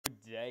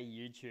Hey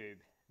YouTube,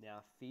 now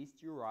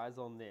feast your eyes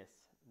on this.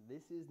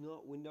 This is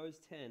not Windows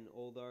 10,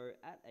 although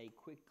at a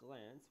quick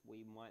glance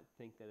we might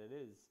think that it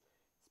is,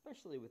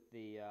 especially with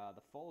the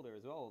folder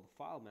as well, the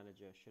file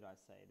manager should I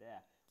say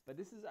there. But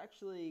this is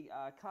actually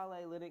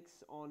Kali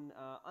Linux on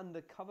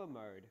undercover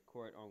mode,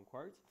 quote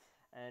unquote.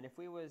 And if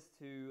we was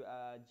to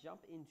jump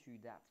into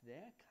that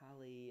there,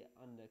 Kali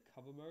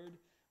undercover mode,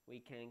 we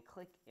can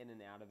click in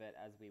and out of it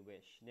as we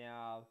wish.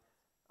 Now,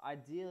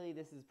 ideally,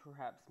 this is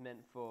perhaps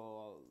meant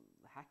for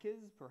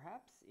hackers,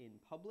 perhaps, in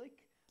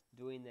public,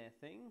 doing their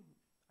thing,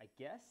 I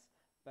guess.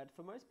 But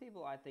for most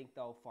people, I think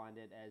they'll find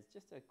it as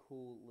just a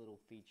cool little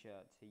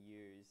feature to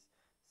use.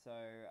 So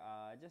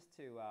just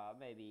to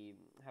maybe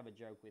have a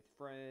joke with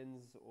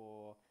friends,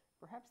 or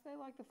perhaps they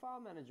like the file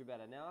manager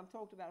better. Now, I've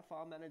talked about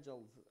file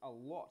managers a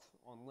lot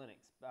on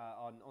Linux,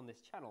 on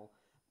this channel,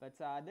 but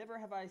never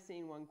have I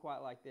seen one quite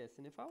like this.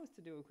 And if I was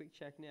to do a quick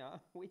check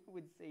now, we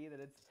would see that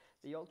it's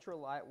the ultra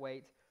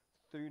lightweight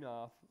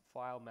Thunarf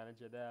file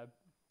manager there,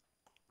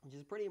 which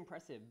is pretty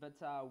impressive. But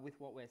with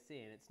what we're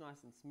seeing, it's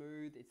nice and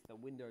smooth. It's the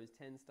Windows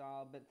 10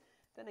 style, but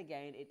then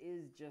again, it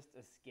is just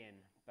a skin.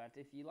 But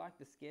if you like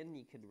the skin,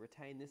 you could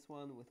retain this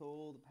one with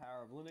all the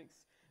power of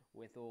Linux,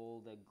 with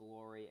all the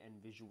glory and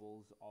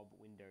visuals of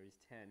Windows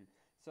 10.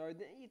 So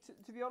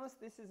to be honest,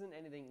 this isn't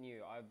anything new.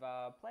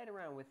 I've played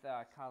around with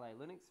Kali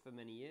Linux for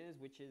many years,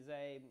 which is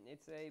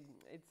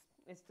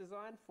it's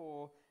designed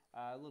for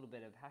a little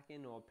bit of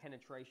hacking or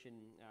penetration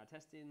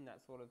testing,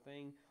 that sort of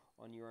thing,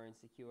 on your own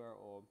secure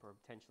or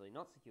potentially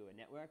not secure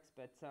networks.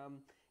 But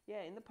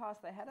yeah, in the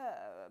past they had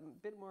a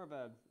bit more of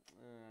a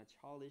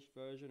childish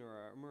version,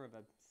 or more of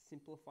a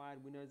simplified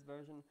Windows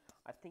version.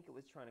 I think it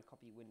was trying to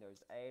copy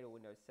Windows 8 or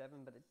Windows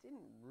 7, but it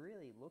didn't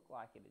really look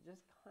like it. It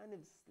just kind of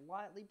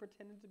slightly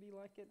pretended to be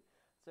like it.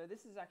 So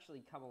this has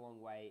actually come a long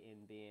way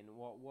in being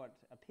what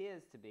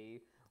appears to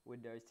be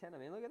Windows 10. I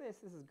mean, look at this.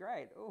 This is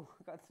great. Oh,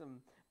 got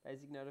some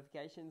basic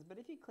notifications. But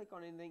if you click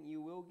on anything,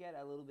 you will get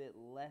a little bit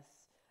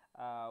less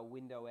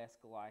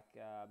Windows-esque like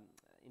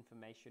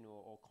information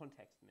or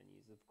context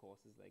menus, of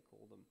course, as they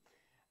call them.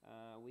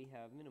 We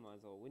have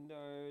minimize all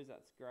windows.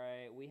 That's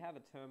great. We have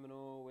a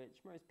terminal, which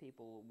most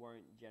people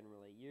won't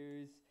generally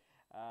use.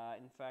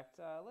 In fact,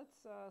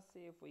 let's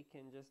see if we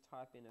can just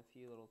type in a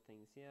few little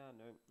things here.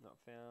 Nope, not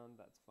found.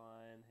 That's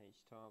fine.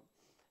 htop.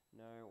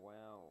 No,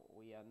 wow,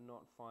 we are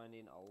not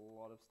finding a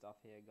lot of stuff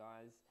here,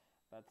 guys.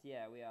 But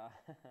yeah, we are.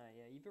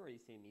 Yeah, you've already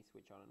seen me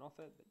switch on and off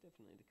it, but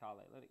definitely the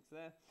Kali Linux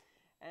there.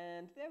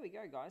 And there we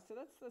go, guys. So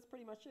that's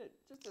pretty much it.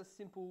 Just a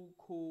simple,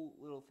 cool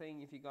little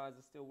thing. If you guys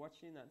are still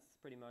watching, that's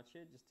pretty much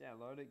it. Just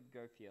download it,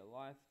 go for your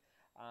life.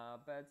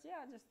 But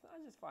yeah, I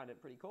just find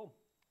it pretty cool.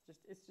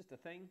 It's just a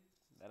thing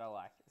that I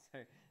like. So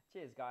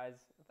cheers, guys.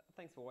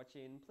 Thanks for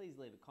watching. Please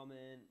leave a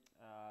comment,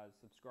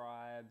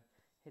 subscribe,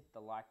 hit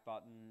the like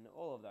button,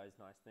 all of those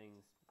nice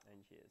things, and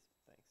cheers.